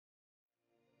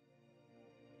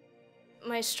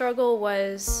My struggle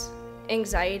was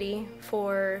anxiety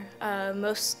for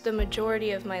the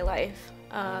majority of my life.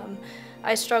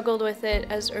 I struggled with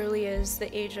it as early as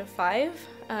the age of 5,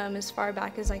 as far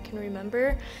back as I can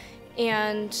remember,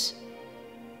 and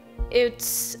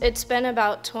it's been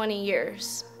about 20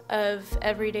 years of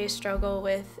everyday struggle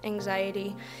with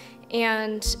anxiety,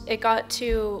 and it got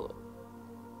to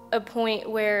a point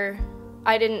where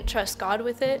I didn't trust God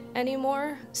with it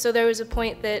anymore. So there was a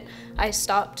point that I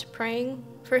stopped praying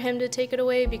for him to take it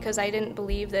away because I didn't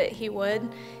believe that he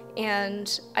would,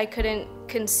 and I couldn't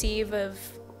conceive of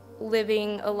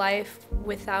living a life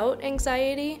without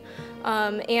anxiety.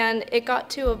 And it got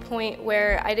to a point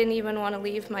where I didn't even want to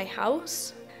leave my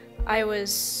house. I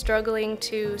was struggling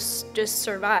to just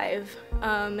survive,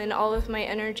 and all of my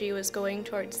energy was going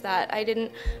towards that. I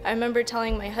remember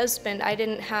telling my husband I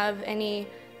didn't have any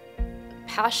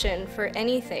passion for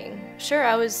anything. Sure,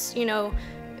 I was,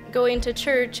 going to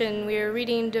church and we were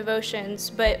reading devotions,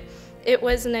 but it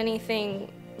wasn't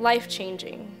anything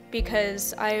life-changing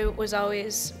because I was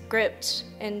always gripped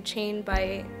and chained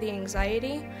by the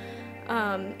anxiety.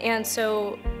 And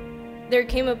so there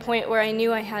came a point where I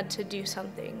knew I had to do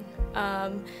something.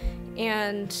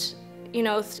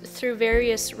 Through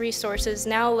various resources,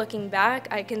 now looking back,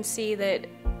 I can see that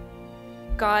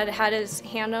God had his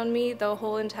hand on me the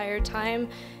whole entire time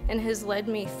and has led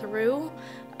me through.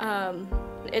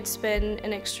 It's been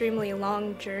an extremely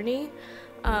long journey,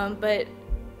 but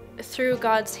through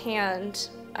God's hand,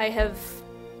 I have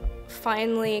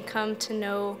finally come to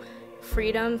know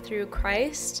freedom through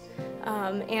Christ.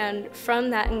 And from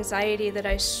that anxiety that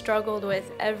I struggled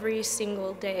with every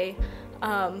single day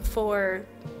for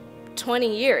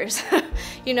 20 years,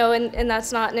 and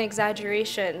that's not an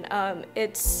exaggeration.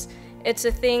 It's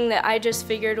a thing that I just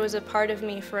figured was a part of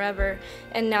me forever.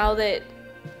 And now that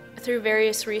through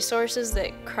various resources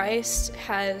that Christ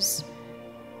has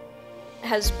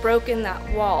broken that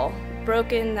wall,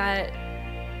 broken that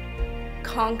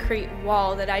concrete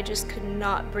wall that I just could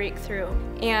not break through.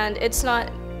 And it's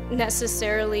not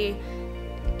necessarily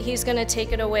he's going to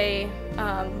take it away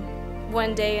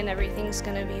one day and everything's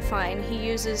going to be fine. He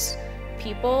uses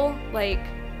people like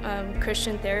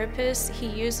Christian therapists. He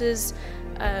uses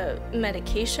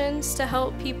medications to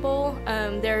help people.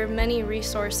 There are many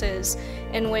resources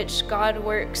in which God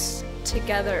works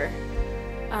together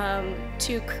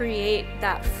to create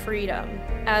that freedom.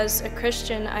 As a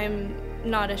Christian, I'm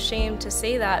not ashamed to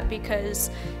say that because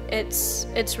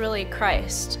it's really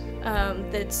Christ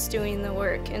that's doing the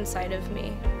work inside of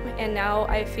me. And now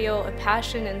I feel a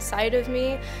passion inside of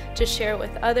me to share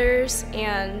with others.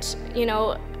 And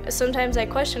sometimes I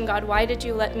question God, why did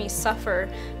you let me suffer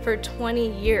for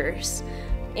 20 years?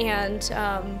 And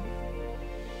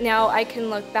now I can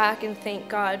look back and thank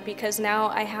God because now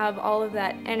I have all of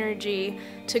that energy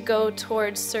to go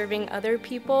towards serving other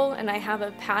people, and I have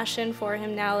a passion for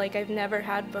him now like I've never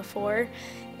had before,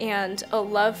 and a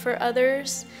love for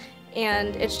others,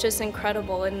 and it's just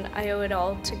incredible, and I owe it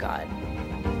all to God.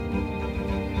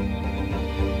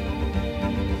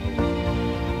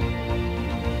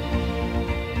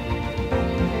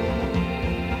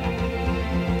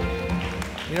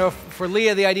 For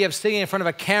Leah, the idea of sitting in front of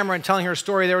a camera and telling her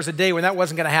story, there was a day when that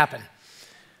wasn't going to happen.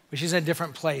 But she's in a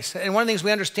different place. And one of the things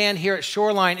we understand here at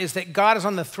Shoreline is that God is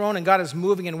on the throne and God is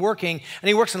moving and working, and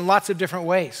he works in lots of different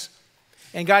ways.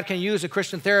 And God can use a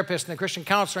Christian therapist and a Christian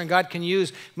counselor, and God can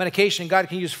use medication, and God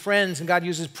can use friends, and God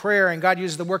uses prayer, and God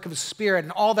uses the work of his Spirit,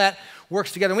 and all that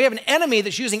works together. And we have an enemy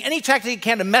that's using any tactic he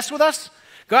can to mess with us.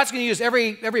 God's going to use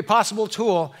every possible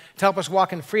tool to help us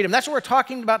walk in freedom. That's what we're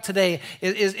talking about today,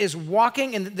 is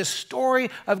walking in the story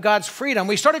of God's freedom.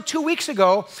 We started 2 weeks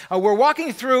ago. We're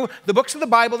walking through the books of the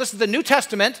Bible. This is the New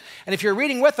Testament. And if you're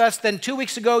reading with us, then 2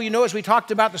 weeks ago, as we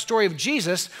talked about the story of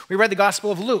Jesus, we read the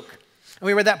Gospel of Luke. And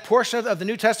we read that portion of the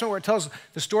New Testament where it tells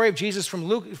the story of Jesus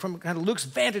from kind of Luke's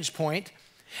vantage point.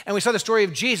 And we saw the story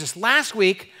of Jesus. Last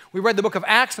week, we read the book of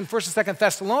Acts and 1st and 2nd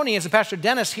Thessalonians, and Pastor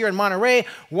Dennis here in Monterey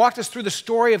walked us through the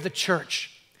story of the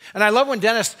church. And I love when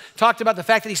Dennis talked about the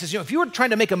fact that he says, if you were trying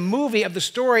to make a movie of the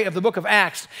story of the book of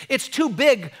Acts, it's too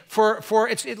big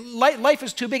life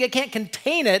is too big. It can't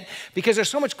contain it because there's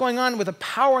so much going on with the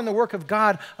power and the work of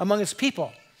God among his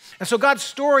people. And so God's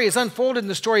story is unfolded in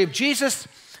the story of Jesus,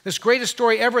 this greatest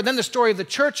story ever, then the story of the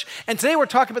church. And today we're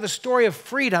talking about the story of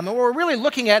freedom. And what we're really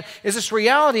looking at is this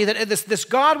reality that this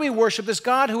God we worship, this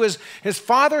God who is his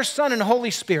Father, Son, and Holy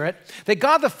Spirit, that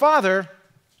God the Father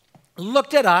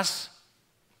looked at us,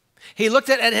 he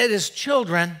looked at his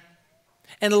children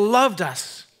and loved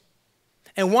us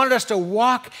and wanted us to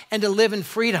walk and to live in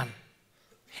freedom.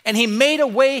 And he made a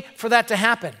way for that to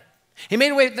happen. He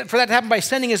made a way for that to happen by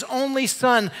sending his only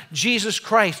son, Jesus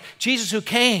Christ. Jesus who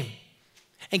came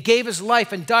and gave his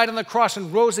life and died on the cross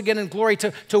and rose again in glory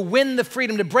to win the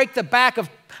freedom, to break the back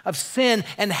of sin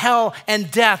and hell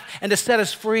and death and to set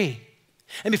us free.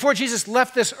 And before Jesus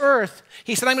left this earth,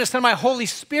 he said, I'm going to send my Holy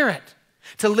Spirit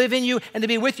to live in you and to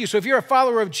be with you. So if you're a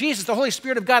follower of Jesus, the Holy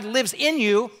Spirit of God lives in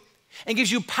you and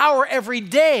gives you power every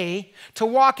day to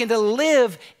walk and to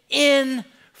live in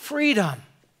freedom.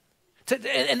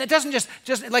 And it doesn't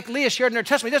just like Leah shared in her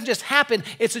testimony, it doesn't just happen.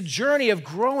 It's a journey of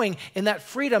growing in that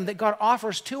freedom that God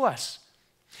offers to us.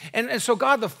 And so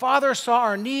God the Father saw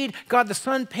our need. God the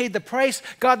Son paid the price.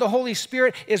 God the Holy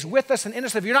Spirit is with us and in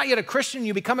us. If you're not yet a Christian,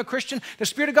 you become a Christian, the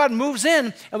Spirit of God moves in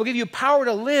and will give you power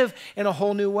to live in a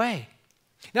whole new way.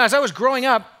 Now, as I was growing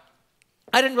up,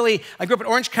 I grew up in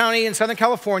Orange County in Southern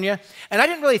California, and I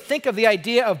didn't really think of the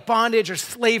idea of bondage or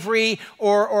slavery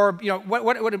or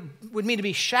what it would mean to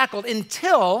be shackled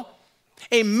until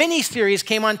a mini-series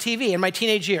came on TV in my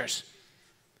teenage years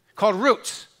called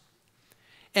Roots.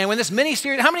 And when this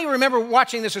mini-series, how many remember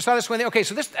watching this or saw this when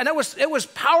it was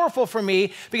powerful for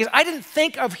me because I didn't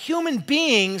think of human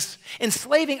beings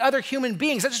enslaving other human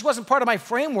beings. That just wasn't part of my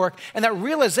framework. And that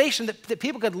realization that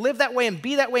people could live that way and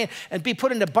be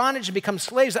put into bondage and become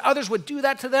slaves, that others would do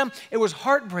that to them, it was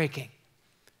heartbreaking.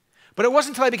 But it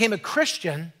wasn't until I became a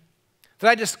Christian that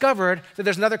I discovered that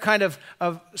there's another kind of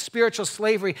spiritual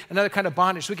slavery, another kind of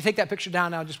bondage. So we can take that picture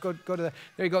down now. Just go to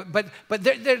there you go. But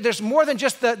there's more than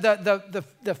just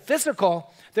the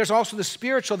physical. There's also the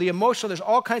spiritual, the emotional. There's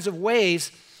all kinds of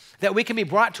ways that we can be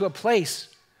brought to a place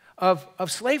of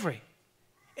slavery.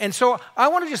 And so I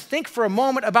want to just think for a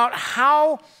moment about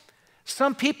how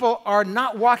some people are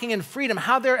not walking in freedom,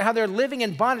 how they're living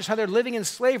in bondage, how they're living in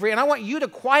slavery. And I want you to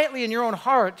quietly in your own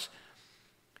heart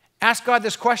ask God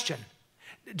this question.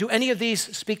 Do any of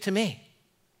these speak to me?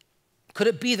 Could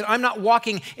it be that I'm not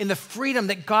walking in the freedom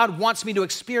that God wants me to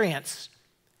experience?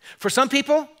 For some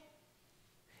people,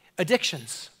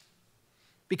 addictions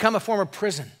become a form of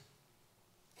prison.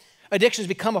 Addictions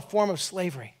become a form of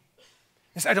slavery.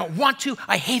 It's, I don't want to,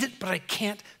 I hate it, but I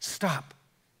can't stop.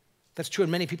 That's true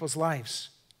in many people's lives.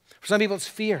 For some people, it's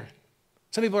fear.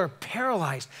 Some people are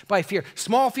paralyzed by fear.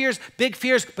 Small fears, big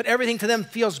fears, but everything to them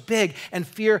feels big, and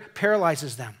fear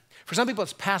paralyzes them. For some people,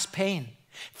 it's past pain,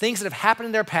 things that have happened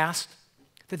in their past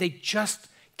that they just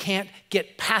can't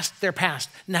get past their past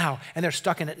now, and they're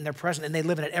stuck in it in their present, and they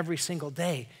live in it every single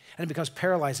day, and it becomes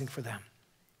paralyzing for them.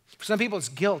 For some people, it's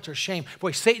guilt or shame.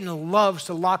 Boy, Satan loves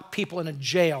to lock people in a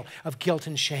jail of guilt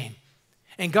and shame,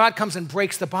 and God comes and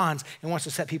breaks the bonds and wants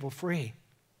to set people free.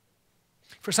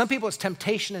 For some people, it's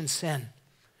temptation and sin.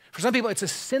 For some people, it's a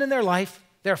sin in their life.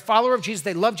 They're a follower of Jesus,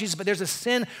 they love Jesus, but there's a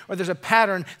sin or there's a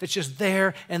pattern that's just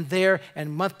there, and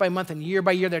month by month and year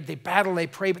by year, they battle, they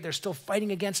pray, but they're still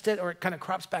fighting against it, or it kind of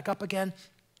crops back up again,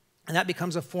 and that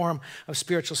becomes a form of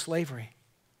spiritual slavery.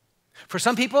 For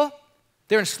some people,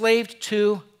 they're enslaved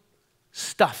to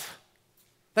stuff.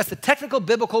 That's the technical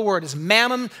biblical word, is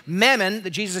mammon, that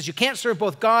Jesus says you can't serve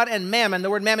both God and mammon. The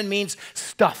word mammon means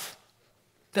stuff,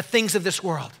 the things of this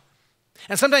world.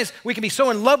 And sometimes we can be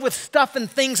so in love with stuff and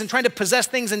things and trying to possess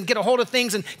things and get a hold of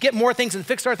things and get more things and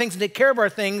fix our things and take care of our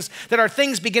things that our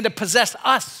things begin to possess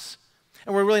us,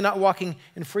 and we're really not walking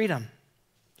in freedom.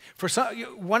 For some,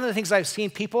 one of the things I've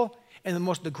seen people, and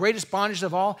the greatest bondage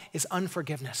of all, is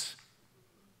unforgiveness.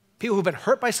 People who've been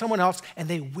hurt by someone else and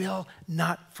they will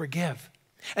not forgive.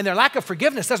 And their lack of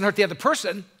forgiveness doesn't hurt the other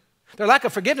person. Their lack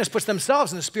of forgiveness puts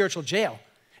themselves in a spiritual jail,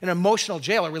 an emotional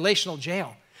jail, a relational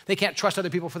jail. They can't trust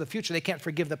other people for the future. They can't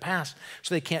forgive the past,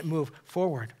 so they can't move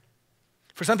forward.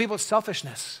 For some people, it's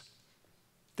selfishness.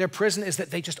 Their prison is that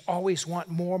they just always want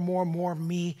more,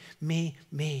 me.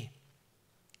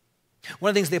 One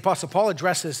of the things the Apostle Paul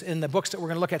addresses in the books that we're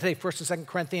going to look at today, 1st and 2nd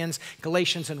Corinthians,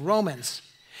 Galatians, and Romans,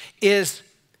 is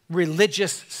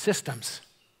religious systems.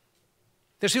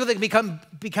 There's people that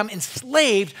become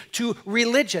enslaved to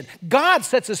religion. God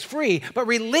sets us free, but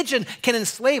religion can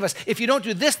enslave us. If you don't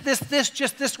do this,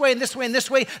 just this way, and this way, and this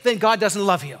way, then God doesn't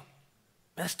love you.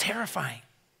 That's terrifying.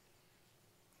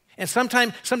 And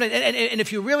sometimes, and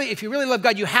if you really love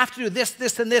God, you have to do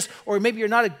this, and this, or maybe you're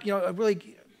not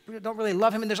don't really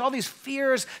love him. And there's all these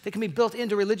fears that can be built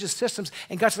into religious systems.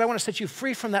 And God says, I want to set you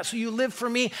free from that, so you live for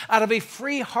me out of a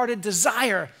free-hearted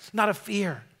desire, not a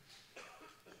fear.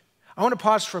 I want to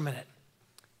pause for a minute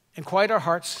and quiet our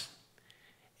hearts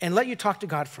and let you talk to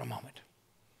God for a moment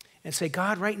and say,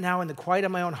 God, right now in the quiet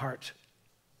of my own heart,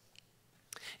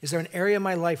 is there an area of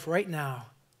my life right now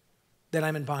that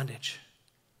I'm in bondage?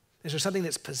 Is there something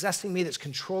that's possessing me, that's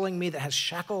controlling me, that has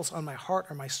shackles on my heart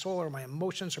or my soul or my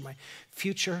emotions or my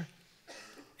future?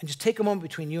 And just take a moment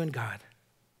between you and God.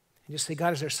 And just say,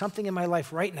 God, is there something in my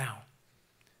life right now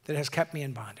that has kept me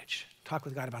in bondage? Talk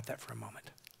with God about that for a moment.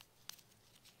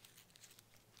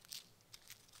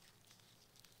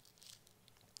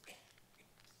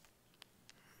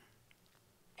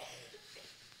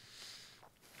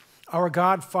 Our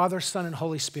God, Father, Son, and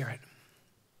Holy Spirit,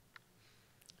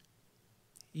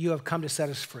 you have come to set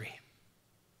us free.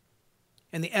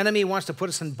 And the enemy wants to put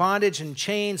us in bondage and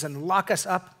chains and lock us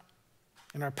up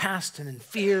in our past and in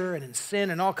fear and in sin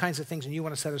and all kinds of things, and you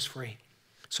want to set us free.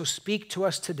 So speak to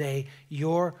us today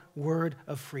your word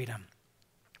of freedom.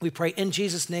 We pray in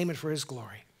Jesus' name and for his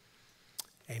glory.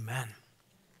 Amen.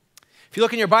 If you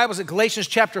look in your Bibles at Galatians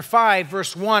chapter 5,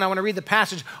 verse 1, I want to read the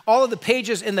passage. All of the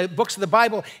pages in the books of the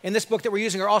Bible in this book that we're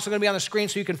using are also going to be on the screen,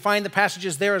 so you can find the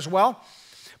passages there as well.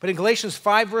 But in Galatians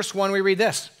 5, verse 1, we read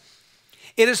this.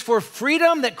 It is for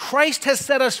freedom that Christ has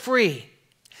set us free.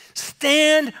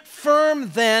 Stand firm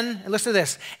then, and listen to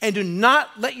this, and do not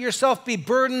let yourself be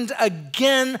burdened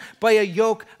again by a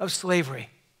yoke of slavery.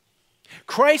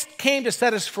 Christ came to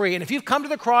set us free, and if you've come to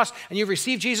the cross and you've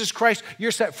received Jesus Christ,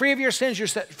 you're set free of your sins, you're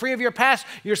set free of your past,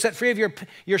 you're set free of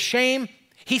your shame.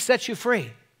 He sets you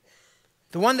free.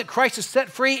 The one that Christ has set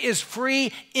free is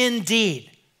free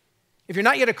indeed. If you're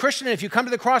not yet a Christian, and if you come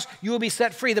to the cross, you will be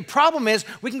set free. The problem is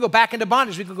we can go back into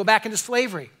bondage. We can go back into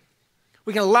slavery.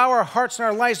 We can allow our hearts and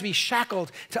our lives to be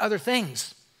shackled to other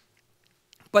things.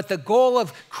 But the goal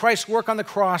of Christ's work on the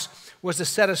cross was to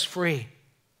set us free.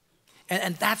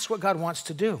 And that's what God wants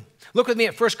to do. Look with me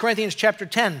at 1 Corinthians chapter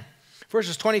 10,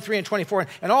 verses 23 and 24.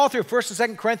 And all through 1 and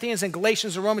 2 Corinthians and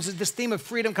Galatians and Romans, this theme of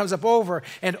freedom comes up over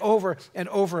and over and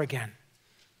over again.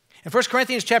 In 1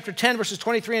 Corinthians chapter 10, verses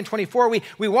 23 and 24,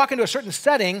 we walk into a certain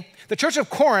setting. The church of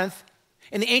Corinth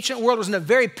in the ancient world was in a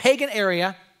very pagan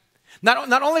area.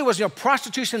 Not only was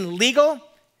prostitution legal,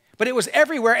 but it was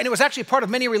everywhere, and it was actually part of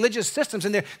many religious systems.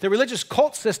 In the religious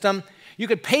cult system, you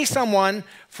could pay someone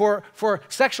for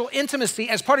sexual intimacy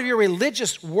as part of your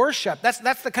religious worship.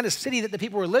 That's the kind of city that the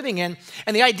people were living in.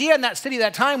 And the idea in that city at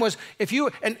that time was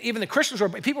and even the Christians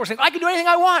people were saying, I can do anything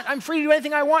I want. I'm free to do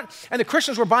anything I want. And the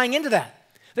Christians were buying into that.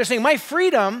 They're saying, my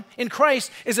freedom in Christ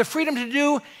is a freedom to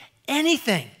do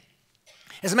anything.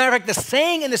 As a matter of fact, the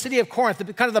saying in the city of Corinth,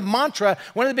 kind of the mantra,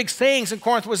 one of the big sayings in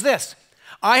Corinth was this: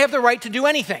 I have the right to do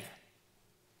anything.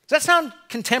 Does that sound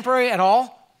contemporary at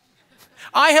all?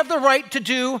 I have the right to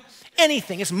do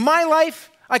anything. It's my life.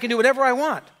 I can do whatever I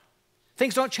want.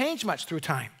 Things don't change much through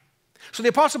time. So the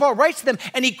Apostle Paul writes to them,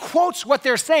 and he quotes what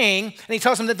they're saying, and he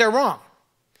tells them that they're wrong.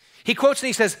 He quotes and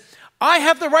he says, I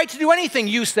have the right to do anything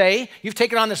you say. You've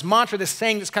taken on this mantra, this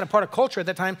saying that's kind of part of culture at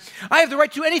that time. I have the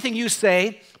right to do anything you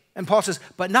say. And Paul says,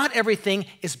 but not everything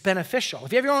is beneficial.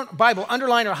 If you have your own Bible,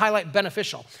 underline or highlight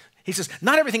beneficial. He says,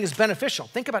 not everything is beneficial.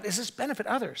 Think about, does this benefit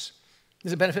others?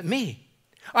 Does it benefit me?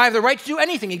 I have the right to do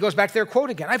anything. He goes back to their quote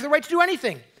again. I have the right to do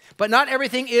anything, but not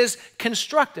everything is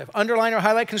constructive. Underline or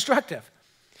highlight constructive.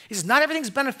 He says, not everything's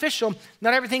beneficial,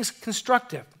 not everything's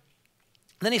constructive.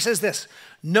 And then he says this,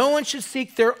 no one should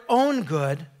seek their own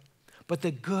good, but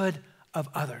the good of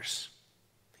others.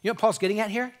 You know what Paul's getting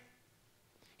at here?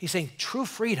 He's saying true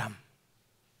freedom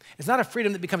is not a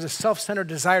freedom that becomes a self-centered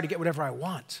desire to get whatever I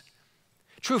want.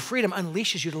 True freedom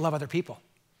unleashes you to love other people.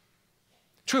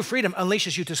 True freedom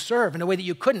unleashes you to serve in a way that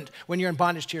you couldn't when you're in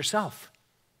bondage to yourself.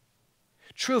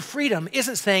 True freedom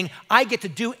isn't saying I get to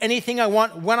do anything I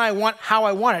want, when I want, how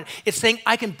I want it. It's saying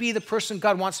I can be the person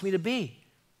God wants me to be.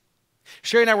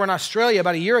 Sherry and I were in Australia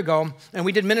about a year ago, and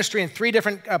we did ministry in 3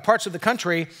 different parts of the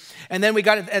country. And then we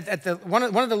got at one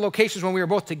of the locations when we were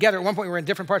both together. At one point, we were in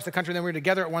different parts of the country, and then we were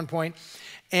together at one point.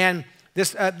 And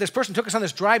this person took us on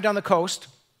this drive down the coast,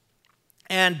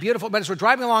 and beautiful. But as we're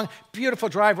driving along, beautiful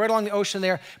drive right along the ocean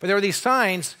there. But there were these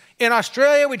signs. In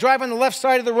Australia, we drive on the left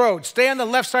side of the road. Stay on the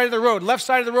left side of the road. Left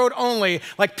side of the road only.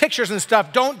 Like pictures and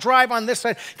stuff. Don't drive on this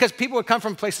side. Because people would come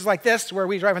from places like this where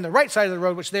we drive on the right side of the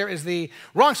road, which there is the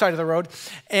wrong side of the road.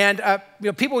 And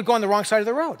people would go on the wrong side of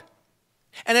the road.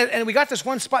 And we got this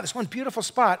one spot, this one beautiful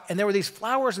spot, and there were these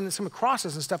flowers and some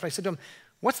crosses and stuff. And I said to him,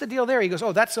 what's the deal there? He goes,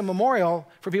 oh, that's a memorial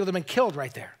for people that have been killed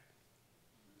right there.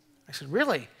 I said,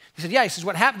 really? He said, yeah. He says,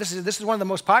 what happened? This is one of the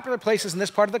most popular places in this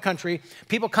part of the country.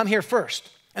 People come here first,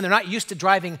 and they're not used to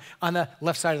driving on the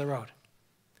left side of the road.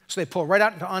 So they pull right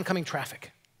out into oncoming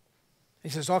traffic. He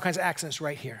says, there's all kinds of accidents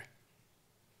right here.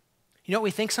 You know what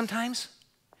we think sometimes?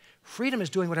 Freedom is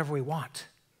doing whatever we want.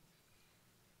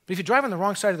 But if you drive on the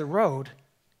wrong side of the road,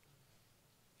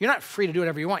 you're not free to do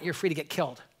whatever you want. You're free to get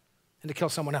killed and to kill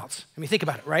someone else. I mean, think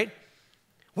about it, right?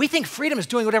 We think freedom is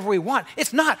doing whatever we want.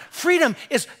 It's not. Freedom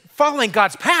is following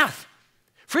God's path.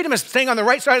 Freedom is staying on the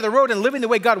right side of the road and living the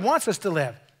way God wants us to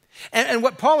live. And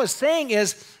what Paul is saying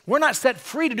is we're not set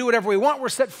free to do whatever we want. We're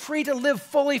set free to live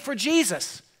fully for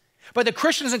Jesus. But the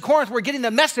Christians in Corinth were getting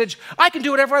the message, I can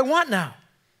do whatever I want now.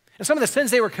 And some of the sins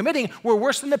they were committing were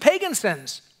worse than the pagan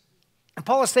sins. And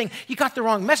Paul is saying, you got the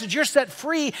wrong message. You're set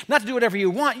free not to do whatever you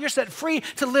want. You're set free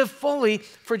to live fully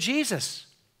for Jesus.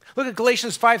 Look at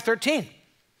Galatians 5:13.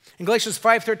 In Galatians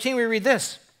 5:13, we read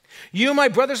this. You, my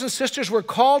brothers and sisters, were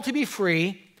called to be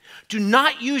free. Do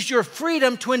not use your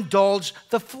freedom to indulge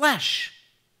the flesh.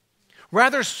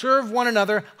 Rather, serve one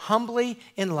another humbly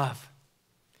in love.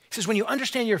 He says, when you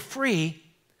understand you're free,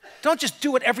 don't just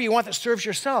do whatever you want that serves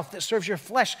yourself, that serves your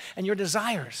flesh and your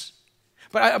desires.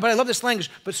 But I love this language,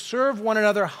 but serve one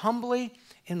another humbly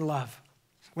in love.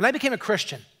 When I became a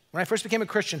Christian, when I first became a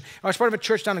Christian, I was part of a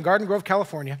church down in Garden Grove,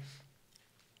 California.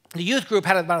 The youth group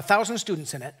had about 1,000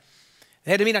 students in it.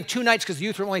 They had to meet on 2 nights because the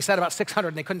youth room only sat about 600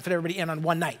 and they couldn't fit everybody in on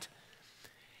one night.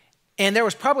 And there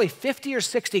was probably 50 or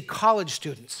 60 college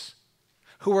students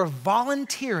who were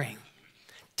volunteering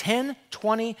 10,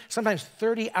 20, sometimes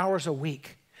 30 hours a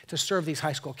week to serve these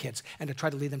high school kids and to try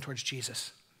to lead them towards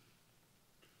Jesus.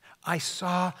 I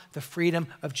saw the freedom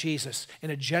of Jesus in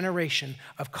a generation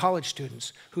of college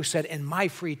students who said, in my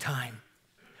free time,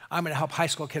 I'm going to help high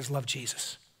school kids love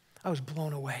Jesus. I was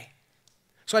blown away.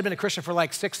 So I'd been a Christian for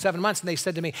like 6, 7 months, and they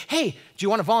said to me, hey, do you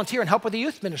want to volunteer and help with the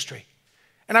youth ministry?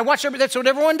 And I watched that's what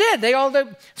everyone did. They all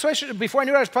did. So before I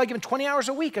knew it, I was probably given 20 hours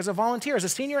a week as a volunteer, as a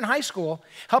senior in high school,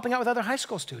 helping out with other high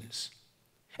school students.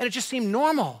 And it just seemed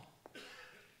normal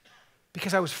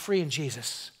because I was free in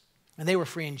Jesus, and they were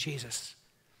free in Jesus.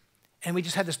 And we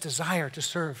just had this desire to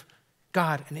serve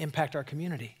God and impact our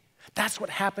community. That's what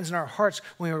happens in our hearts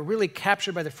when we're really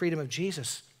captured by the freedom of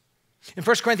Jesus. In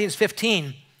 1 Corinthians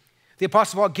 15, the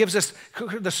Apostle Paul gives us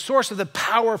the source of the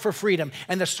power for freedom.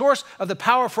 And the source of the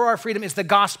power for our freedom is the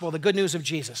gospel, the good news of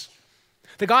Jesus.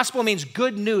 The gospel means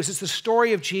good news. It's the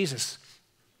story of Jesus.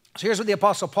 So here's what the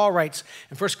Apostle Paul writes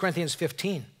in 1 Corinthians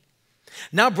 15.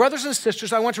 Now, brothers and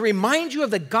sisters, I want to remind you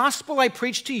of the gospel I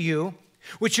preached to you,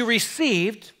 which you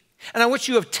received, and on which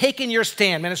you have taken your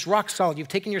stand. Man, it's rock solid. You've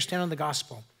taken your stand on the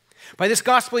gospel. By this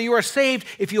gospel you are saved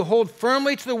if you hold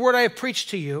firmly to the word I have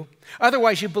preached to you.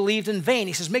 Otherwise you believed in vain.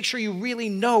 He says, make sure you really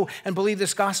know and believe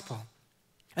this gospel.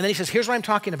 And then he says, here's what I'm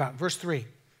talking about. Verse 3.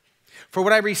 For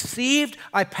what I received,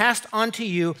 I passed on to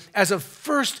you as of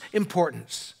first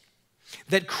importance,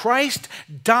 that Christ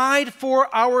died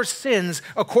for our sins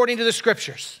according to the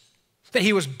scriptures, that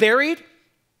he was buried,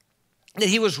 that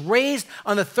he was raised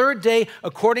on the third day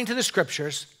according to the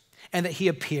scriptures, and that he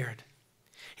appeared.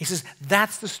 He says,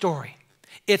 that's the story.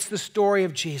 It's the story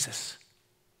of Jesus.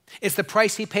 It's the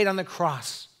price he paid on the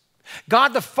cross.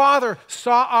 God the Father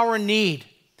saw our need,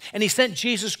 and he sent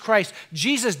Jesus Christ.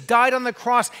 Jesus died on the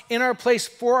cross in our place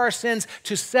for our sins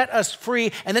to set us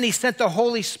free, and then he sent the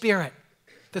Holy Spirit,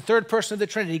 the third person of the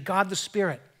Trinity, God the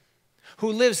Spirit,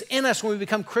 who lives in us when we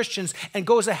become Christians and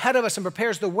goes ahead of us and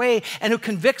prepares the way, and who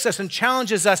convicts us and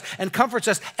challenges us and comforts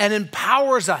us and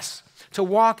empowers us to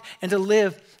walk and to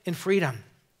live in freedom.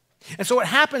 And so what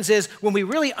happens is when we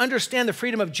really understand the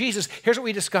freedom of Jesus, here's what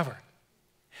we discover.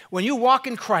 When you walk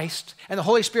in Christ and the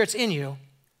Holy Spirit's in you,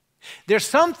 there's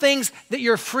some things that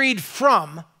you're freed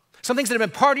from, some things that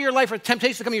have been part of your life or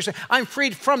temptations to come, you're saying, I'm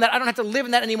freed from that. I don't have to live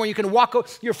in that anymore.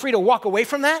 You're free to walk away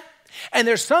from that. And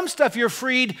there's some stuff you're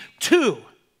freed to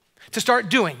start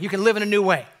doing. You can live in a new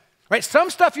way. Right? Some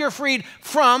stuff you're freed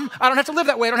from. I don't have to live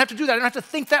that way. I don't have to do that. I don't have to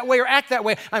think that way or act that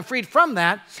way. I'm freed from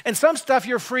that. And some stuff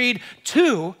you're freed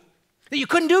to that you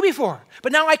couldn't do before.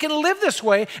 But now I can live this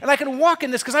way, and I can walk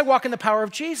in this because I walk in the power of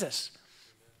Jesus.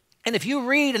 And if you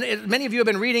read, and many of you have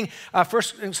been reading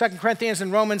 1st and 2nd Corinthians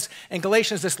and Romans and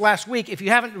Galatians this last week. If you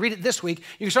haven't read it this week,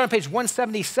 you can start on page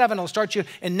 177. I'll start you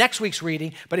in next week's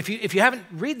reading. But if you haven't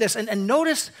read this, and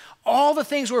notice all the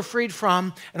things we're freed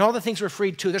from and all the things we're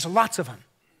freed to. There's lots of them.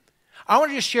 I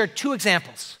want to just share 2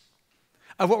 examples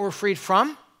of what we're freed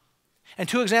from and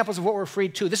 2 examples of what we're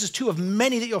freed to. This is 2 of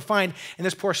many that you'll find in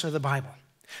this portion of the Bible.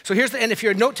 So and if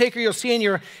you're a note taker, you'll see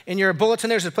in your bulletin,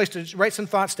 there's a place to write some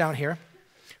thoughts down here.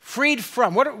 Freed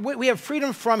from, what we have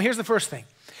freedom from, here's the first thing.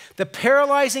 The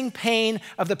paralyzing pain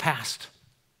of the past.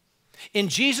 In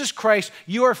Jesus Christ,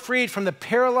 you are freed from the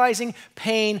paralyzing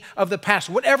pain of the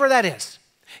past, whatever that is.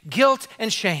 Guilt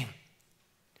and shame,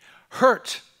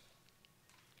 hurt,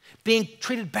 being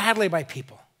treated badly by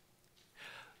people,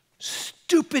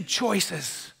 stupid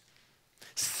choices,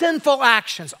 sinful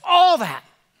actions, all that.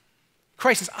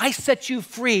 Christ says, I set you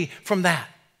free from that.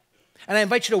 and I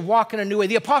invite you to walk in a new way.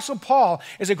 The Apostle Paul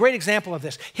is a great example of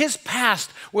this. His past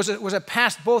was a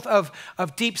past both of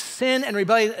deep sin and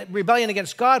rebellion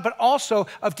against God, but also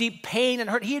of deep pain and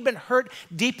hurt. He had been hurt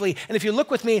deeply. And if you look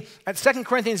with me at 2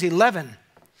 Corinthians 11,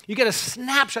 you get a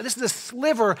snapshot. This is a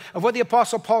sliver of what the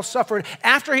Apostle Paul suffered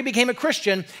after he became a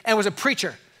Christian and was a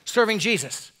preacher serving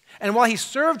Jesus. And while he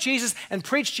served Jesus and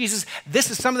preached Jesus, this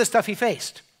is some of the stuff he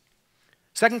faced.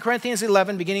 2 Corinthians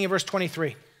 11, beginning of verse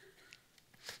 23.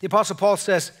 The Apostle Paul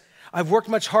says, I've worked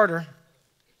much harder.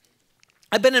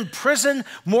 I've been in prison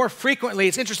more frequently.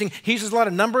 It's interesting. He uses a lot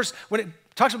of numbers. When it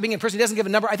talks about being in prison, he doesn't give a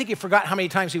number. I think he forgot how many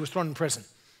times he was thrown in prison.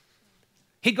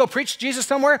 He'd go preach Jesus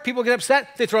somewhere. People get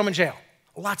upset. They throw him in jail.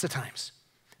 Lots of times.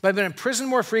 But I've been in prison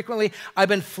more frequently. I've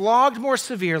been flogged more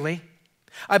severely.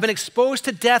 I've been exposed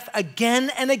to death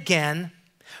again and again.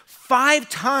 5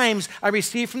 times I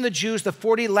received from the Jews the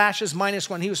 40 lashes minus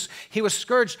 1. He was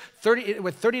scourged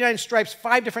with 39 stripes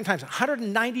 5 different times,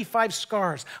 195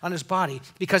 scars on his body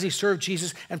because he served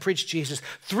Jesus and preached Jesus.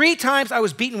 3 times I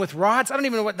was beaten with rods. I don't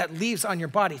even know what that leaves on your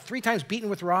body. 3 times beaten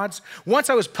with rods. Once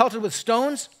I was pelted with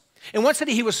stones. In one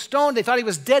city he was stoned. They thought he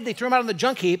was dead. They threw him out on the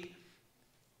junk heap.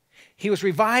 He was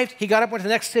revived. He got up, went to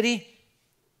the next city, and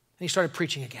he started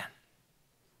preaching again.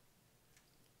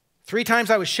 3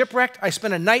 times I was shipwrecked. I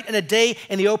spent a night and a day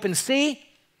in the open sea.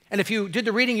 And if you did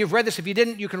the reading, you've read this. If you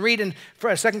didn't, you can read in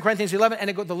 2 Corinthians 11,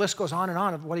 and the list goes on and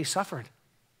on of what he suffered.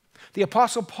 The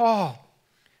Apostle Paul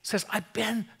says, I've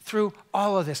been through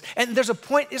all of this. And there's a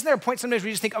point, isn't there a point sometimes where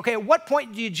you just think, okay, at what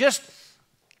point do you just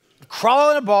crawl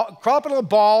up in a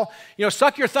ball,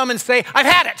 suck your thumb and say, I've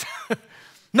had it.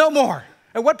 No more.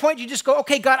 At what point do you just go,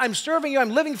 okay, God, I'm serving you,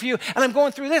 I'm living for you, and I'm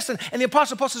going through this. And the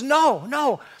Apostle Paul says,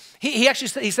 no. He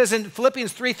actually says in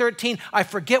Philippians 3:13, I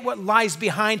forget what lies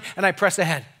behind and I press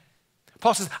ahead.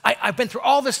 Paul says, I've been through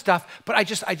all this stuff, but I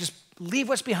just leave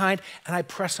what's behind and I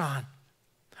press on.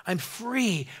 I'm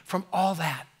free from all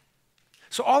that.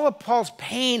 So all of Paul's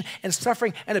pain and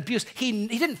suffering and abuse, he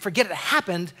didn't forget it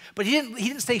happened, but he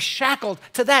didn't stay shackled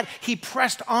to that. He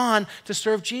pressed on to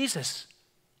serve Jesus.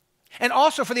 And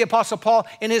also for the Apostle Paul,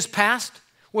 in his past,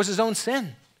 was his own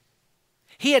sin.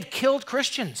 He had killed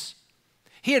Christians.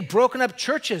 He had broken up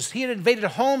churches. He had invaded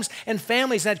homes and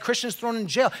families and had Christians thrown in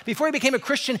jail. Before he became a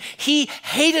Christian, he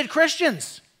hated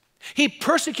Christians. He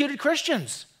persecuted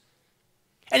Christians.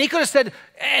 And he could have said,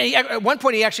 at one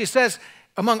point he actually says,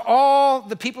 among all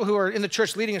the people who are in the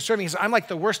church leading and serving, he says, I'm like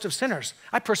the worst of sinners.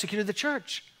 I persecuted the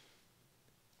church.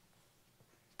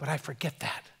 But I forget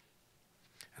that,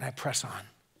 and I press on.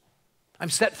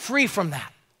 I'm set free from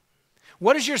that.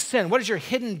 What is your sin? What is your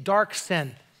hidden dark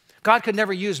sin? God could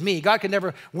never use me. God could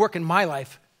never work in my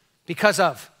life because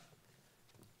of.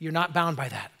 You're not bound by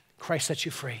that. Christ sets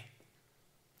you free.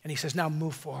 And he says, now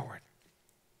move forward.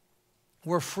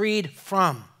 We're freed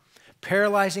from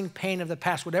paralyzing pain of the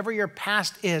past. Whatever your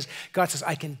past is, God says,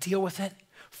 I can deal with it.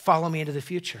 Follow me into the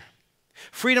future.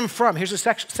 Freedom from, here's the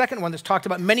second one that's talked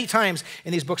about many times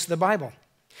in these books of the Bible.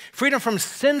 Freedom from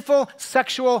sinful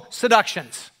sexual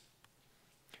seductions.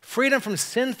 Freedom from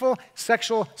sinful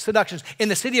sexual seductions. In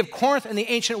the city of Corinth, in the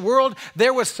ancient world,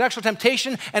 there was sexual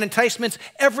temptation and enticements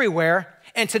everywhere,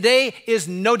 and today is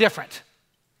no different.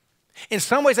 In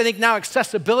some ways, I think now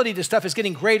accessibility to stuff is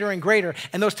getting greater and greater,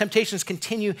 and those temptations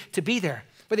continue to be there.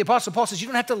 But the Apostle Paul says you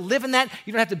don't have to live in that.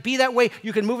 You don't have to be that way.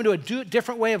 You can move into a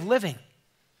different way of living.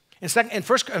 In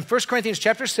 1 Corinthians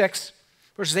chapter 6,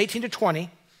 verses 18 to 20,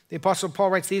 the Apostle Paul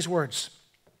writes these words.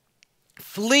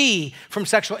 Flee from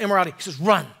sexual immorality. He says,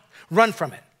 run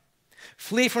from it.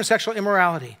 Flee from sexual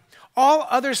immorality. All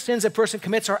other sins a person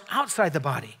commits are outside the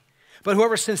body, but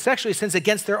whoever sins sexually sins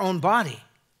against their own body.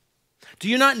 Do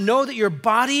you not know that your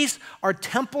bodies are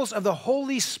temples of the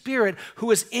Holy Spirit who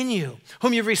is in you,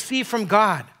 whom you've received from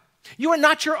God? You are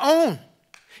not your own.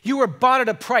 You were bought at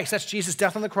a price. That's Jesus'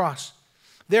 death on the cross.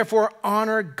 Therefore,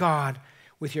 honor God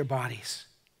with your bodies.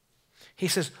 He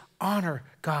says, honor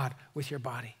God with your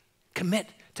body. Commit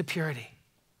to purity.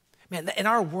 Man, in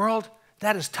our world,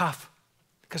 that is tough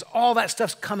because all that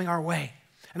stuff's coming our way.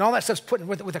 And all that stuff's put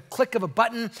with a click of a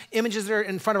button, images that are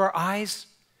in front of our eyes,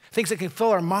 things that can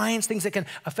fill our minds, things that can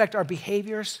affect our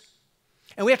behaviors.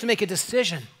 And we have to make a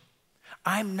decision.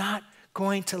 I'm not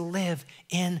going to live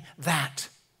in that.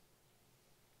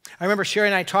 I remember Sherry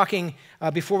and I talking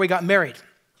before we got married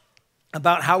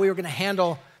about how we were going to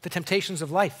handle the temptations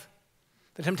of life,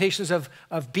 the temptations of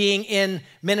being in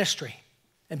ministry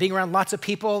and being around lots of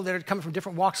people that are coming from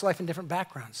different walks of life and different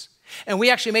backgrounds. And we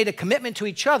actually made a commitment to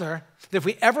each other that if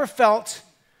we ever felt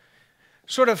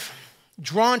sort of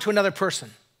drawn to another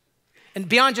person, And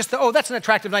beyond just that's an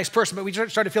attractive, nice person, but we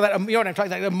started to feel that, what I'm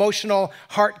talking about, that emotional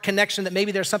heart connection, that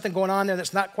maybe there's something going on there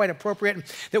that's not quite appropriate, and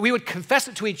that we would confess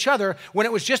it to each other when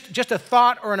it was just a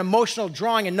thought or an emotional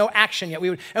drawing and no action yet.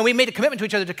 And we made a commitment to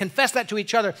each other to confess that to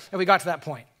each other, and we got to that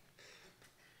point.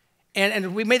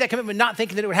 And we made that commitment not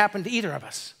thinking that it would happen to either of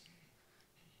us.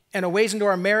 And a ways into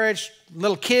our marriage,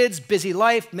 little kids, busy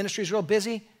life, ministry's real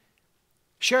busy,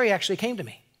 Sherry actually came to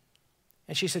me.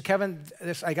 And she said, Kevin,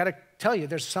 I got to tell you,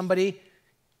 there's somebody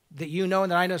that you know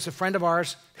and that I know is a friend of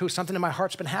ours who something in my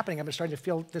heart's been happening. I've been starting to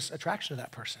feel this attraction to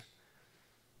that person.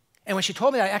 And when she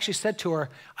told me that, I actually said to her,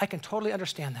 I can totally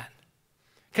understand that.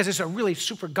 Because he's a really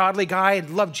super godly guy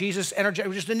and loved Jesus,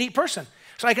 energetic, just a neat person.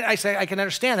 So I can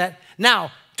understand that.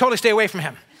 Now, totally stay away from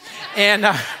him. And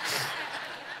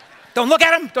don't look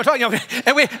at him. Don't talk.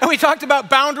 And we talked about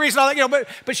boundaries and all that.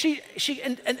 But she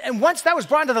once that was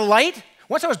brought into the light.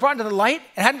 Once I was brought into the light,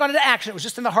 it hadn't gone into action. It was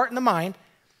just in the heart and the mind.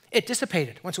 It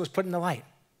dissipated once it was put in the light.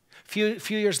 Few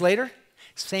years later,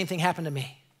 same thing happened to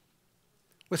me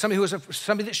with somebody who was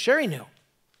somebody that Sherry knew,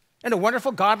 and a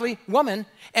wonderful, godly woman.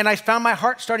 And I found my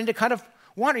heart starting to kind of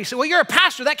wander. You said, "Well, you're a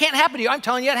pastor. That can't happen to you." I'm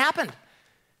telling you, it happened.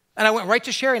 And I went right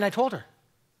to Sherry and I told her,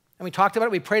 and we talked about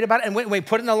it. We prayed about it, and when we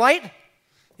put it in the light,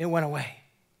 it went away.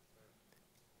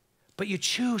 But you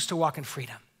choose to walk in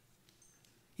freedom.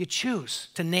 You choose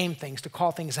to name things, to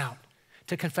call things out,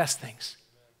 to confess things.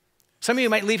 Some of you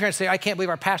might leave here and say, I can't believe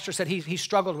our pastor said he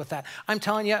struggled with that. I'm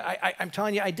telling you,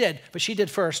 I did, but she did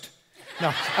first.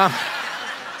 No.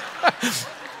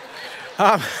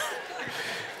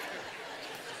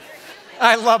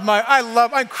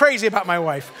 I'm crazy about my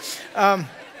wife.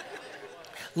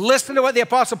 Listen to what the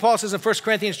Apostle Paul says in 1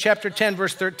 Corinthians chapter 10,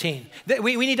 verse 13.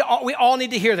 We all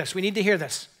need to hear this. We need to hear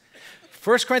this.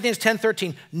 1 Corinthians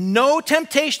 10:13, no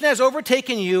temptation has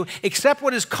overtaken you except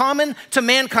what is common to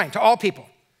mankind, to all people.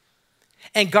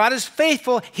 And God is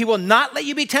faithful. He will not let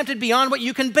you be tempted beyond what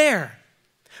you can bear.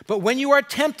 But when you are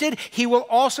tempted, he will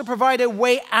also provide a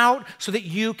way out so that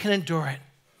you can endure it.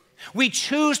 We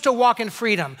choose to walk in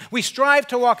freedom. We strive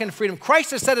to walk in freedom. Christ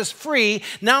has set us free.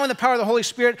 Now in the power of the Holy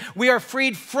Spirit, we are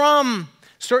freed from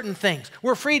certain things.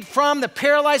 We're freed from the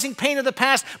paralyzing pain of the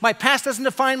past. My past doesn't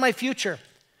define my future.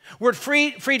 We're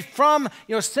freed from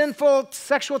sinful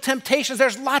sexual temptations.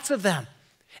 There's lots of them.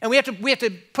 And we have to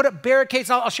put up barricades.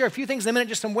 I'll share a few things in a minute,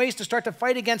 just some ways to start to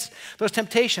fight against those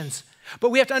temptations. But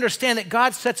we have to understand that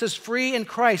God sets us free in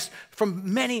Christ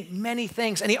from many, many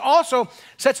things. And he also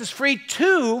sets us free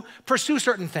to pursue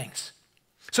certain things.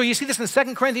 So you see this in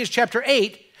 2 Corinthians chapter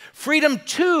 8, freedom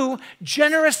to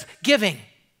generous giving.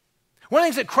 One of the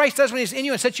things that Christ does when he's in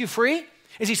you and sets you free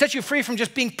is he sets you free from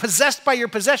just being possessed by your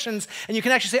possessions, and you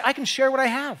can actually say, I can share what I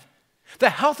have. The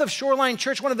health of Shoreline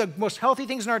Church, one of the most healthy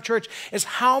things in our church is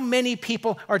how many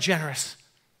people are generous.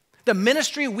 The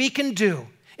ministry we can do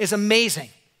is amazing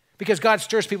because God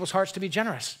stirs people's hearts to be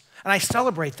generous, and I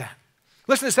celebrate that.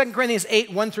 Listen to 2 Corinthians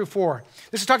 8, 1 through 4.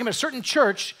 This is talking about a certain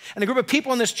church and a group of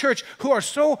people in this church who are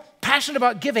so passionate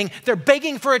about giving, they're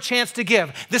begging for a chance to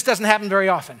give. This doesn't happen very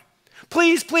often.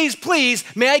 Please, please, please,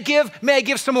 may I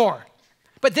give some more?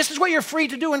 But this is what you're free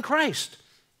to do in Christ.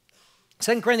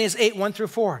 2 Corinthians 8, 1 through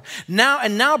 4.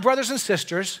 Now, brothers and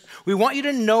sisters, we want you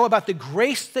to know about the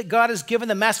grace that God has given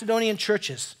the Macedonian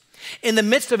churches. In the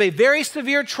midst of a very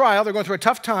severe trial, they're going through a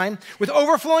tough time, with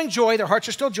overflowing joy, their hearts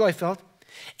are still joy-filled,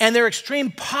 and their extreme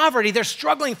poverty, they're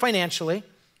struggling financially.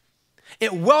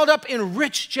 It welled up in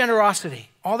rich generosity.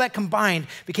 All that combined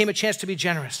became a chance to be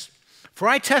generous. For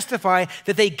I testify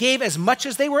that they gave as much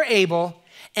as they were able,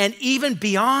 and even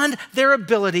beyond their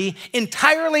ability,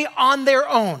 entirely on their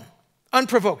own,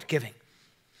 unprovoked giving.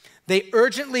 They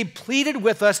urgently pleaded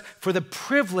with us for the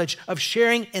privilege of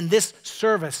sharing in this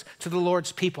service to the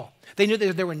Lord's people. They knew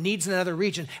that there were needs in another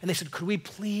region, and they said, could we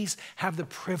please have the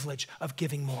privilege of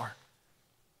giving more?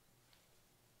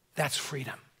 That's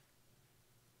freedom.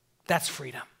 That's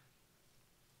freedom.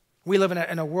 We live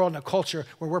in a world, in a culture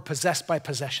where we're possessed by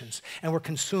possessions, and we're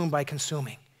consumed by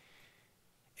consuming.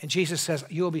 And Jesus says,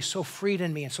 you will be so freed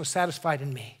in me and so satisfied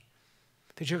in me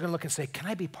that you're going to look and say, can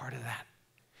I be part of that?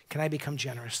 Can I become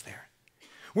generous there?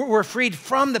 We're freed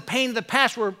from the pain of the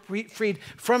past. We're freed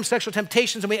from sexual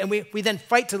temptations, and we then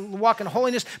fight to walk in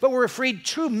holiness, but we're freed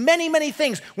to many, many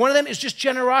things. One of them is just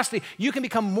generosity. You can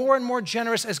become more and more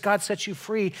generous as God sets you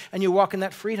free, and you walk in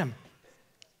that freedom.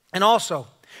 And also,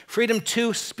 freedom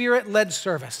to spirit-led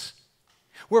service.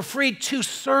 We're free to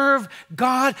serve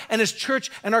God and his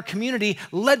church and our community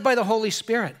led by the Holy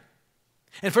Spirit.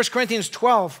 In 1 Corinthians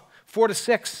 12,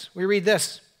 4-6, we read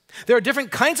this. There are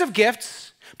different kinds of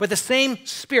gifts, but the same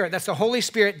Spirit, that's the Holy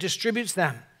Spirit, distributes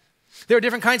them. There are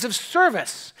different kinds of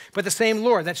service, but the same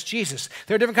Lord, that's Jesus.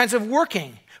 There are different kinds of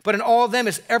working, but in all of them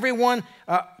is everyone,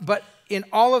 but in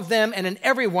all of them and in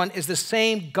everyone is the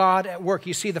same God at work.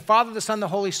 You see, the Father, the Son, the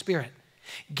Holy Spirit,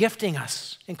 gifting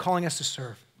us and calling us to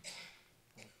serve.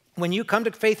 When you come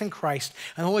to faith in Christ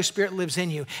and the Holy Spirit lives in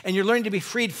you, and you're learning to be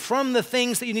freed from the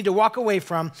things that you need to walk away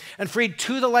from and freed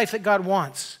to the life that God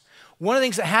wants, one of the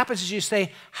things that happens is you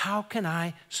say, how can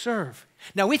I serve?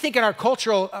 Now, we think in our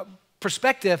cultural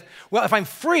perspective, well, if I'm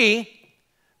free,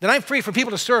 then I'm free for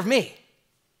people to serve me.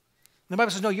 And the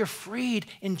Bible says, no, you're freed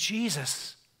in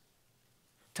Jesus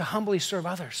to humbly serve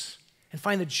others and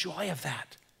find the joy of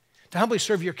that, to humbly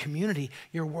serve your community,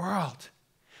 your world.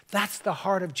 That's the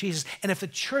heart of Jesus. And if the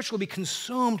church will be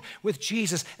consumed with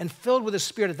Jesus and filled with the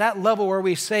Spirit at that level where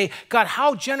we say, God,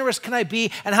 how generous can I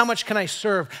be and how much can I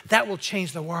serve? That will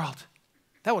change the world.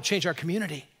 That will change our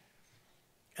community.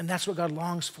 And that's what God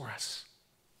longs for us.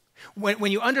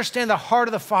 When you understand the heart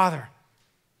of the Father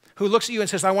who looks at you and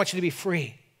says, I want you to be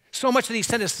free, so much that he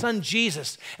sent his son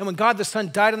Jesus, and when God the Son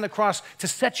died on the cross to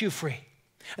set you free,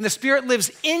 and the Spirit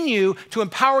lives in you to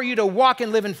empower you to walk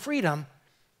and live in freedom,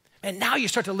 and now you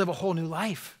start to live a whole new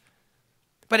life.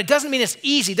 But it doesn't mean it's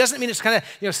easy. It doesn't mean it's kind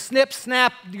of, snip,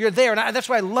 snap, you're there. And that's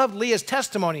why I love Leah's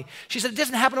testimony. She said it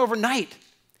doesn't happen overnight.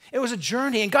 It was a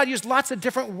journey, and God used lots of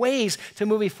different ways to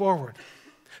move me forward.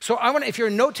 So if you're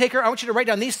a note taker, I want you to write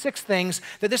down these 6 things,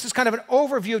 that this is kind of an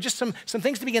overview of just some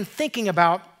things to begin thinking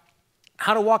about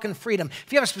how to walk in freedom.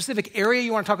 If you have a specific area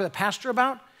you want to talk with a pastor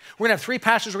about, we're going to have 3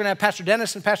 pastors. We're going to have Pastor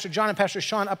Dennis and Pastor John and Pastor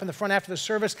Sean up in the front after the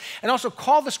service. And also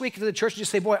call this week to the church and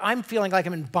just say, boy, I'm feeling like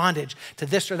I'm in bondage to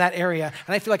this or that area,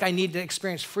 and I feel like I need to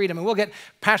experience freedom. And we'll get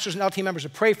pastors and LT members to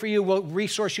pray for you. We'll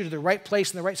resource you to the right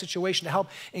place and the right situation to help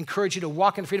encourage you to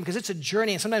walk in freedom, because it's a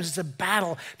journey, and sometimes it's a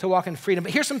battle to walk in freedom.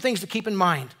 But here's some things to keep in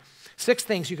mind. 6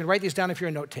 things. You can write these down if you're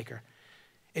a note taker.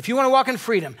 If you want to walk in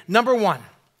freedom, number 1,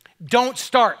 don't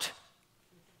start.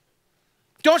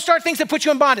 Don't start things that put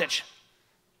you in bondage.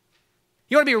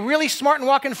 You want to be really smart and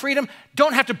walk in freedom?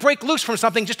 Don't have to break loose from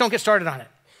something, just don't get started on it.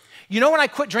 You know when I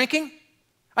quit drinking?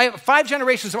 I have 5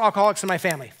 generations of alcoholics in my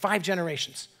family, 5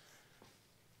 generations.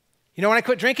 You know when I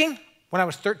quit drinking? When I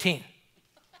was 13.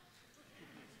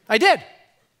 I did.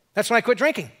 That's when I quit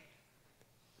drinking.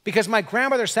 Because my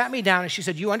grandmother sat me down and she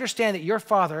said, you understand that your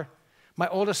father, my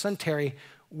oldest son Terry,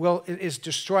 is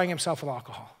destroying himself with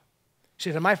alcohol. She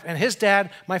said, and his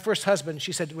dad, my first husband,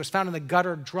 she said, was found in the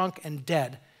gutter drunk and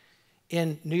dead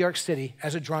in New York City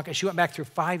as a drunk, and she went back through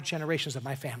 5 generations of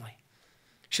my family.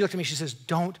 She looked at me, she says,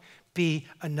 don't be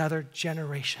another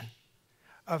generation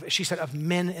of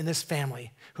men in this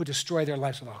family who destroy their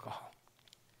lives with alcohol.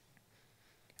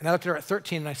 And I looked at her at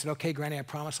 13 and I said, okay, Granny, I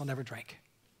promise I'll never drink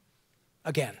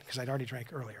again, because I'd already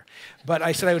drank earlier. But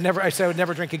I said I would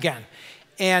never drink again.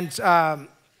 And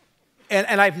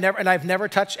I've never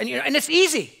touched, and it's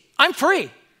easy. I'm free.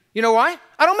 You know why?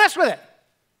 I don't mess with it.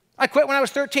 I quit when I was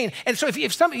 13. And so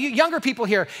if some of you younger people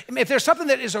here, if there's something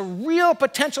that is a real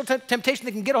potential temptation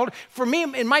that can get a hold of, for me,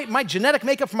 in my genetic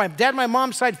makeup, from my dad and my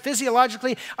mom's side,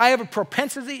 physiologically, I have a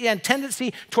propensity and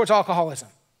tendency towards alcoholism.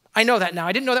 I know that now.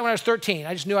 I didn't know that when I was 13.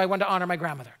 I just knew I wanted to honor my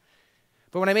grandmother.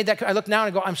 But when I made that, I look now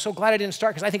and I go, I'm so glad I didn't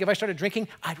start, because I think if I started drinking,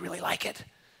 I'd really like it.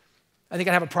 I think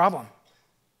I'd have a problem.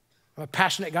 I'm a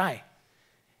passionate guy.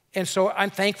 And so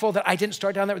I'm thankful that I didn't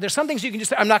start down there. There's some things you can just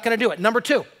say, I'm not going to do it. Number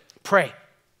 2, pray.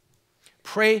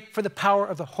 Pray for the power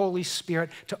of the Holy Spirit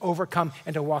to overcome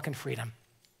and to walk in freedom.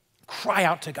 Cry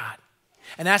out to God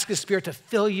and ask the Spirit to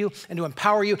fill you and to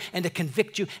empower you and to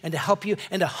convict you and to help you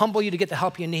and to humble you to get the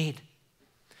help you need.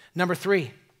 Number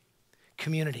 3,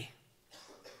 community.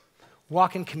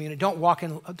 Walk in community. Don't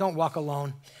walk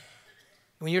alone.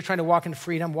 When you're trying to walk in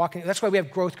freedom, that's why we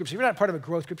have growth groups. If you're not part of a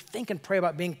growth group, think and pray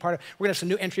about being part of. We're going to have some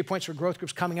new entry points for growth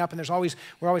groups coming up, and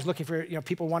we're always looking for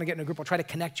people who want to get in a group. We'll try to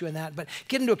connect you in that. But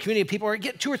get into a community of people, or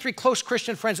get 2 or 3 close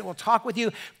Christian friends that will talk with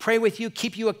you, pray with you,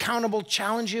 keep you accountable,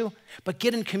 challenge you. But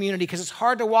get in community, because it's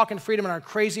hard to walk in freedom in our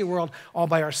crazy world all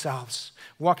by ourselves.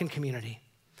 Walk in community.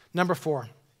 Number 4,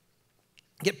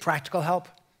 get practical help.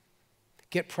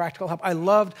 Get practical help. I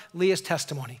loved Leah's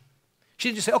testimony. She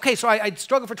didn't just say, okay, so I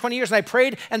struggled for 20 years and I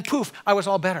prayed and poof, I was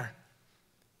all better.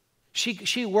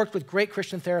 She worked with great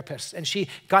Christian therapists, and she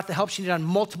got the help she needed on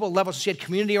multiple levels. She had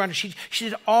community around her. She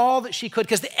did all that she could,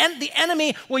 because the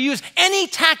enemy will use any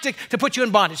tactic to put you in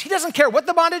bondage. He doesn't care what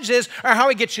the bondage is or how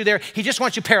he gets you there. He just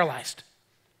wants you paralyzed.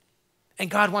 And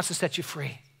God wants to set you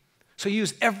free. So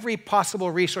use every possible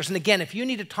resource. And again, if you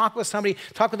need to talk with somebody,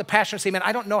 talk with a pastor and say, man,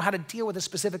 I don't know how to deal with a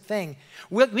specific thing.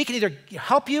 We can either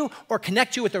help you or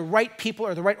connect you with the right people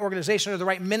or the right organization or the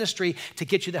right ministry to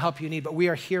get you the help you need. But we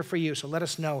are here for you, so let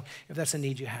us know if that's a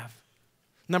need you have.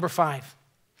 Number 5,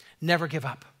 never give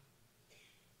up.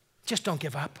 Just don't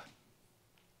give up.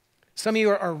 Some of you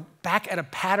are back at a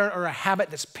pattern or a habit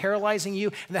that's paralyzing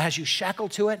you and that has you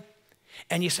shackled to it.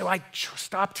 And you say, well, I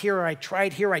stopped here, or I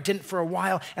tried here, or I didn't for a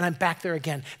while, and I'm back there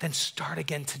again. Then start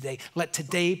again today. Let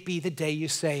today be the day you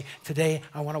say, today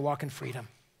I want to walk in freedom.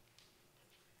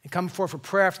 And come forward for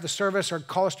prayer after the service, or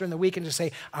call us during the week and just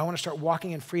say, I want to start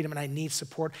walking in freedom and I need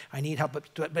support, I need help.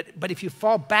 But if you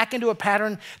fall back into a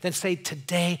pattern, then say,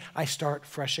 today I start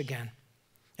fresh again.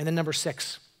 And then number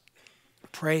 6,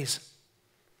 praise.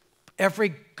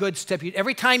 Every good step,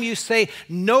 every time you say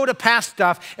no to past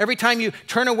stuff, every time you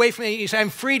turn away from it, you say, I'm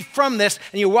freed from this,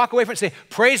 and you walk away from it and say,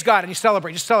 praise God, and you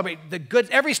celebrate. Just celebrate the good.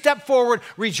 Every step forward,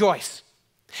 rejoice.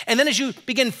 And then as you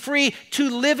begin free to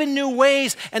live in new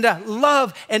ways and to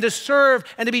love and to serve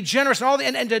and to be generous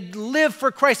and to live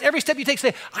for Christ, every step you take,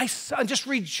 say, I just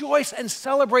rejoice and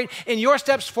celebrate in your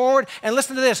steps forward. And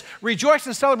listen to this, rejoice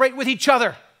and celebrate with each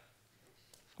other.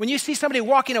 When you see somebody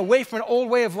walking away from an old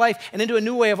way of life and into a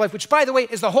new way of life, which, by the way,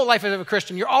 is the whole life of a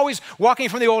Christian, you're always walking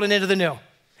from the old and into the new.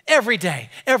 Every day,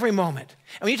 every moment.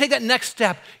 And when you take that next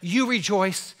step, you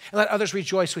rejoice and let others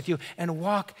rejoice with you and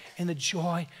walk in the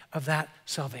joy of that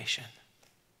salvation.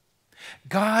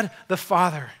 God the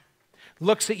Father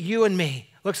looks at you and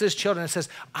me, looks at his children and says,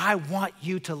 I want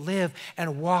you to live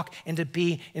and walk and to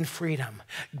be in freedom.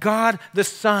 God the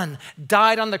Son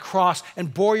died on the cross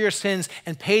and bore your sins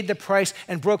and paid the price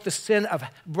and broke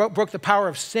the power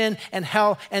of sin and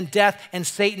hell and death and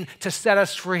Satan to set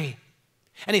us free.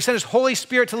 And he sent his Holy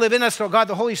Spirit to live in us. So God,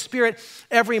 the Holy Spirit,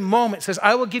 every moment says,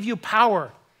 I will give you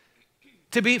power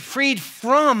to be freed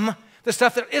from the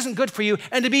stuff that isn't good for you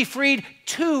and to be freed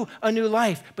to a new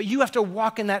life. But you have to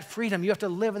walk in that freedom. You have to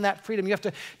live in that freedom. You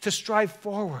have to strive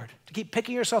forward, to keep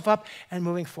picking yourself up and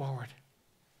moving forward.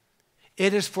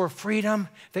 It is for freedom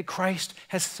that Christ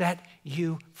has set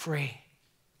you free.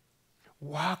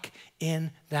 Walk in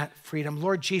that freedom.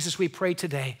 Lord Jesus, we pray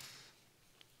today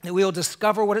that we will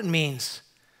discover what it means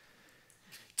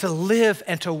to live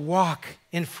and to walk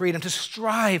in freedom, to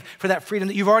strive for that freedom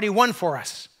that you've already won for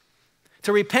us,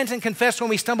 to repent and confess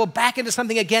when we stumble back into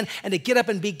something again, and to get up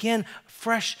and begin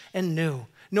fresh and new,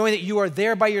 knowing that you are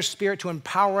there by your Spirit to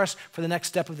empower us for the next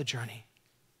step of the journey.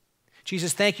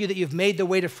 Jesus, thank you that you've made the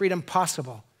way to freedom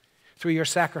possible through your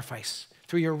sacrifice,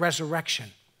 through your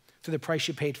resurrection, through the price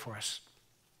you paid for us.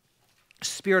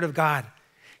 Spirit of God,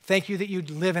 thank you that you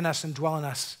live in us and dwell in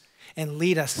us and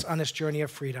lead us on this journey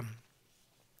of freedom.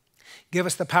 Give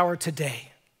us the power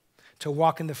today to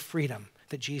walk in the freedom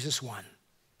that Jesus won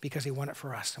because he won it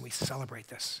for us, and we celebrate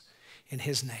this in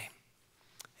his name.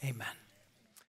 Amen.